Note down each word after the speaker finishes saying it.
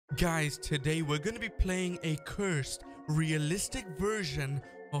Guys, today we're gonna be playing a cursed, realistic version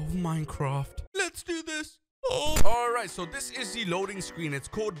of Minecraft. Let's do this. Oh. Alright, so this is the loading screen. It's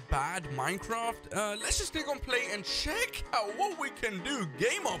called Bad Minecraft. Let's just click on play and check out what we can do.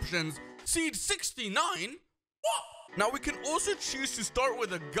 Game options. Seed 69? What? Now we can also choose to start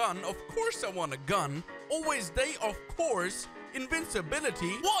with a gun. Of course I want a gun. Always day, of course. Invincibility.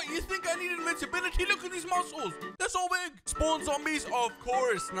 What? You think I need invincibility? Look at these muscles. They're so big. Spawn zombies, of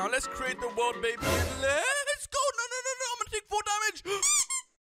course. Now let's create the world, baby. And let's go. No. I'm gonna take 4 damage.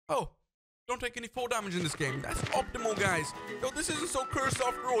 Oh. Don't take any fall damage in this game. That's optimal, guys. Yo, this isn't so cursed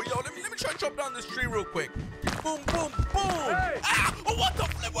after all. Yo, let me try to chop down this tree real quick. Boom, boom, boom. Hey. Ah! Oh, what the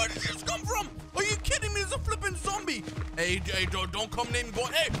flip? Where did this come from? Are you kidding me? There's a flipping zombie. Hey, don't come name boy.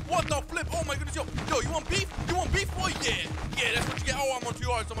 Hey, what the flip? Oh my goodness, yo, you want beef? You want beef, boy? Yeah, that's what you get. Oh, I'm on 2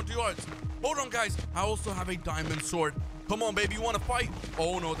 hearts. Hold on, guys. I also have a diamond sword. Come on, baby. You want to fight?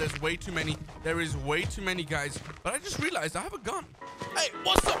 Oh, no, there's way too many. There is way too many, guys. But I just realized I have a gun. Hey,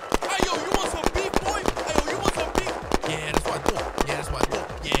 what's up? Hey, yo, you want some beef, boy? Hey, yo, you want some beef? Yeah, that's what I thought.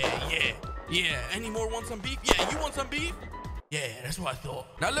 Yeah. Any more want some beef? Yeah, you want some beef? Yeah, that's what I thought.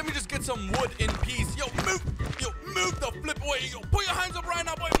 Now, let me just get some wood in peace. Yo, move the flip away. Yo, put your hands up right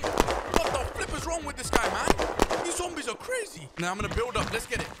now, boy. What the flip is wrong with this guy, man? These zombies are crazy. Now, I'm going to build up. Let's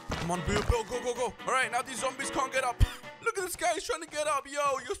get it. Come on, build. Go. All right, now these zombies can't get up. Look at this guy. He's trying to get up.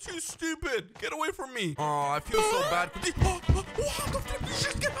 Yo, you're too stupid. Get away from me. Oh, I feel so bad. How the flip? You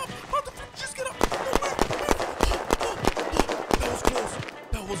just get up. That was close.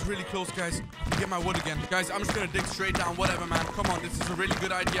 That was really close, guys. Get my wood again. Guys, I'm just going to dig straight down. Whatever, man. Come on. This is a really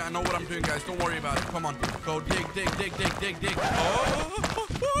good idea. I know what I'm doing, guys. Don't worry about it. Come on. Go dig.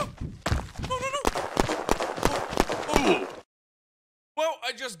 Oh. No. Well,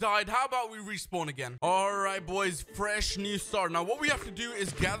 I just died. How about we respawn again? All right, boys. Fresh new start. Now, what we have to do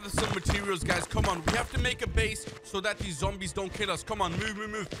is gather some materials, guys. Come on. We have to make a base so that these zombies don't kill us. Come on.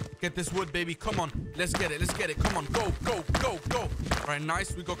 Move. Get this wood, baby. Come on. Let's get it. Come on. Go. All right,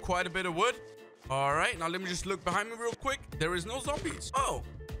 nice. We got quite a bit of wood. All right. Now, let me just look behind me real quick. There is no zombies. Oh,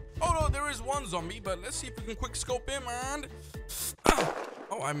 no. There is one zombie, but let's see if we can quick scope him and...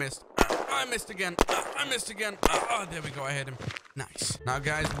 Oh, I missed. I missed again. There we go. I hit him. Nice. Now,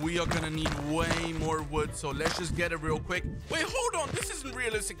 guys, we are gonna need way more wood, so let's just get it real quick. Wait, hold on. This isn't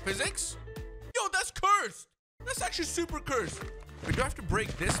realistic physics. Yo, that's cursed. That's actually super cursed. Wait, do I have to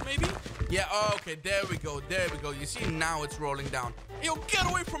break this, maybe? Yeah, okay. There we go. You see, now it's rolling down. Yo, get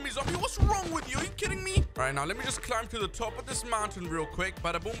away from me, zombie. What's wrong with you? Are you kidding me? All right, now let me just climb to the top of this mountain real quick.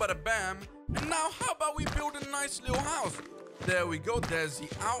 Bada boom, bada bam. And now, how about we build a nice little house? There we go. There's the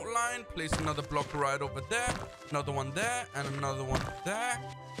outline. Place another block right over there. Another one there. And another one there.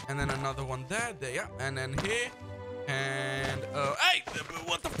 And then another one there. There, yeah. And then here. And, hey!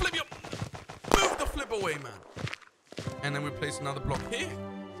 What the flip? Move the flip away, man. And then we place another block here.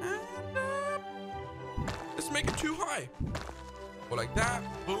 And, let's make it too high. Go like that.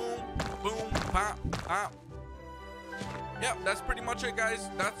 Boom. Pop. Yeah, that's pretty much it, guys.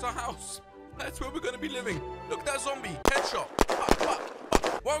 That's our house. That's where we're gonna be living. Look at that zombie. Headshot.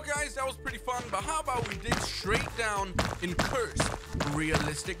 Well, guys, that was pretty fun. But how about we dig straight down in cursed,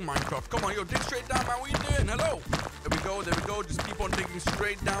 realistic Minecraft? Come on, yo, dig straight down, man. What you doing? Hello. There we go. Just keep on digging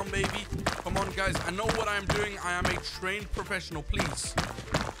straight down, baby. Come on, guys. I know what I'm doing. I am a trained professional. Please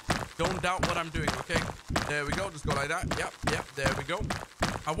don't doubt what I'm doing, okay? There we go. Just go like that. Yep. There we go.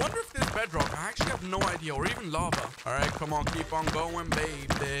 I wonder if there's bedrock. I actually have no idea. Or even lava. All right, come on. Keep on going, baby.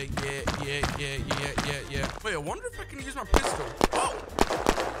 Yeah. Wait, I wonder if I can use my pistol. Oh,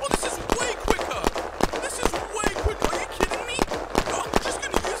 this is way quicker. Are you kidding me? No, I'm just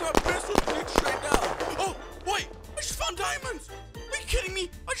going to use my pistol to dig straight down. Oh, wait. I just found diamonds. Are you kidding me?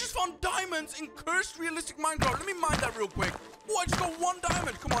 I just found diamonds in cursed realistic Minecraft. Let me mine that real quick. Oh, I just got 1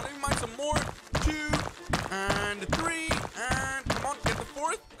 diamond. Come on, let me mine some more. 2 and 3 and come on, get the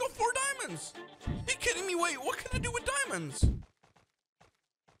 4th. We got 4 diamonds. Are you kidding me? Wait, what can I do with diamonds?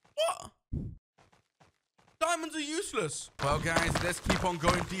 What? Diamonds are useless. Well, guys, let's keep on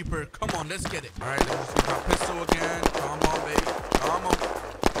going deeper. Come on, let's get it. All right, let's just use our pistol again. Come on, baby. Come on.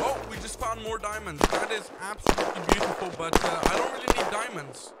 Oh, we just found more diamonds. That is absolutely beautiful, but I don't really need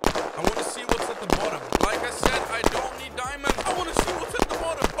diamonds. I want to see what's at the bottom. Like I said, I don't need diamonds. I want to see what's at the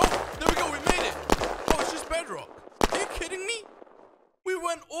bottom. Oh, there we go. We made it. Oh, it's just bedrock. Are you kidding me? We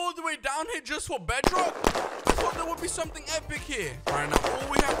went all the way down here just for bedrock? I thought there would be something epic here. All right, now all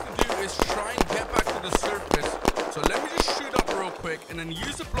we have to do is try and get back to the surface. So let me just shoot up real quick and then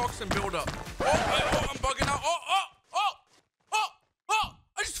use the blocks and build up. Oh, I'm bugging out. Oh,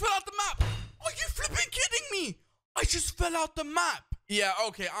 I just fell out the map. Are you flipping kidding me? I just fell out the map. Yeah,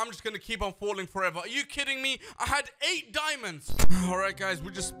 okay, I'm just gonna keep on falling forever. Are you kidding me? I had 8 diamonds. All right, guys,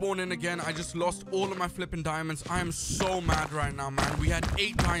 we just spawned in again. I just lost all of my flipping diamonds. I am so mad right now, man. We had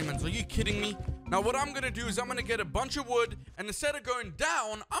 8 diamonds. Are you kidding me? Now, what I'm gonna do is I'm gonna get a bunch of wood, and instead of going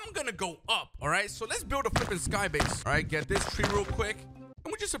down, I'm gonna go up, all right? So let's build a flipping sky base. All right, get this tree real quick.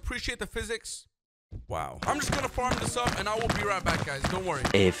 Can we just appreciate the physics? Wow. I'm just gonna farm this up, and I will be right back, guys. Don't worry.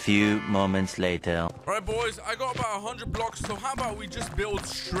 A few moments later. All right, boys. I got about 100 blocks, so how about we just build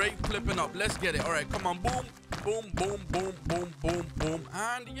straight flipping up? Let's get it. All right, come on. Boom, boom, boom, boom, boom, boom, boom.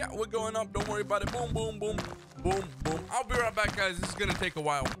 And yeah, we're going up. Don't worry about it. Boom, boom, boom, boom, boom. I'll be right back, guys. This is gonna take a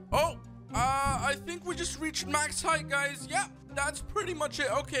while. Oh, I think we just reached max height, guys. Yeah, that's pretty much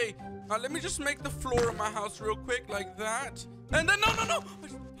it. Okay, let me just make the floor of my house real quick, like that. And then, no. I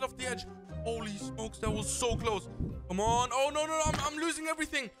just fell off the edge. Holy smokes, that was so close. Come on. Oh, no. I'm losing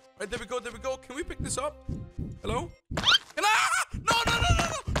everything. All right, there we go. Can we pick this up? Hello? No.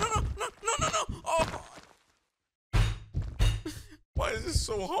 Oh. Why is this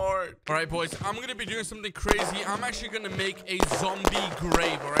so hard? All right, boys, I'm going to be doing something crazy. I'm actually going to make a zombie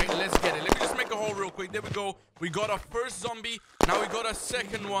grave, all right? Let's get it. Let me just make a hole real quick. There we go. We got our first zombie. Now we got our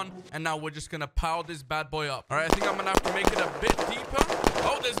second one. And now we're just going to pile this bad boy up. All right, I think I'm going to have to make it a bit deeper.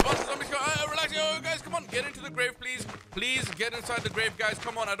 Oh, there's a bunch of zombies. Relax. Oh, guys, come on. Get into the grave, please. Please get inside the grave, guys.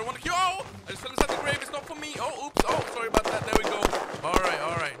 Come on. I don't want to kill. Oh, I just fell inside the grave. It's not for me. Oh, oops. Oh, sorry about that. There we go. All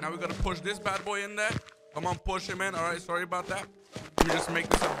right. Now we got to push this bad boy in there. Come on, push him in. All right, sorry about that. Let me just make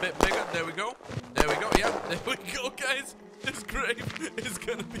this a bit bigger. There we go. Yeah, there we go, guys. This grave is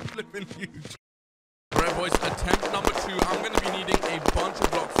going to be flipping huge. All right, boys. Attempt number 2. I'm going to be needing a bunch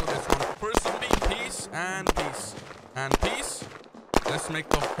of blocks for this one. First zombie, peace and peace. And peace. Let's make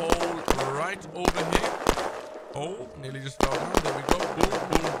the hole right over here. Oh, nearly just fell down. There we go.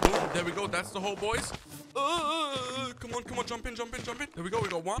 Boom. There we go. That's the hole, boys. Come on. Jump in. There we go. We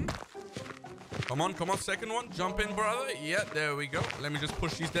got one. Come on. Second one. Jump in, brother. Yeah, there we go. Let me just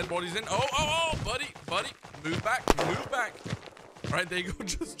push these dead bodies in. Oh, buddy. Move back. All right, there you go.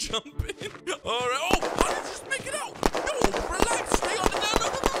 Just jump in. All right. Oh, how did you just make it out? No, relax. Stay on the No.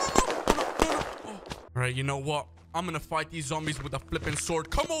 Oh. All right, you know what? I'm going to fight these zombies with a flipping sword.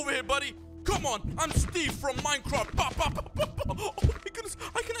 Come over here, buddy. Come on. I'm Steve from Minecraft. Pop. Oh, my goodness.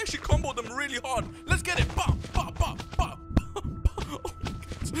 I can actually combo them really hard. Let's get it. Pop.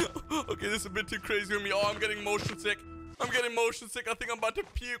 Okay, this is a bit too crazy for me. Oh, I'm getting motion sick. I think I'm about to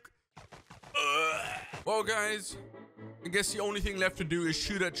puke. Well, guys, I guess the only thing left to do is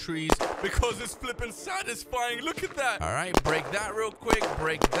shoot at trees because it's flipping satisfying. Look at that. All right, break that real quick.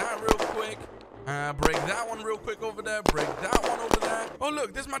 Break that one real quick over there. Break that one over there. Oh,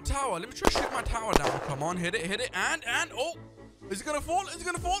 look, there's my tower. Let me try to shoot my tower down. Come on, hit it. And, oh, is it gonna fall?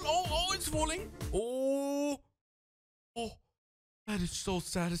 Oh, it's falling. Oh. That is so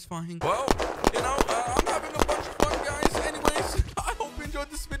satisfying. Well, I'm having a bunch of fun, guys. Anyways, I hope you enjoyed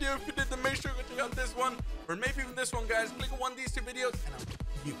this video. If you did, then make sure to check out this one. Or maybe even this one, guys. Click on one of these 2 videos, and I'll see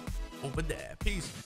you over there. Peace.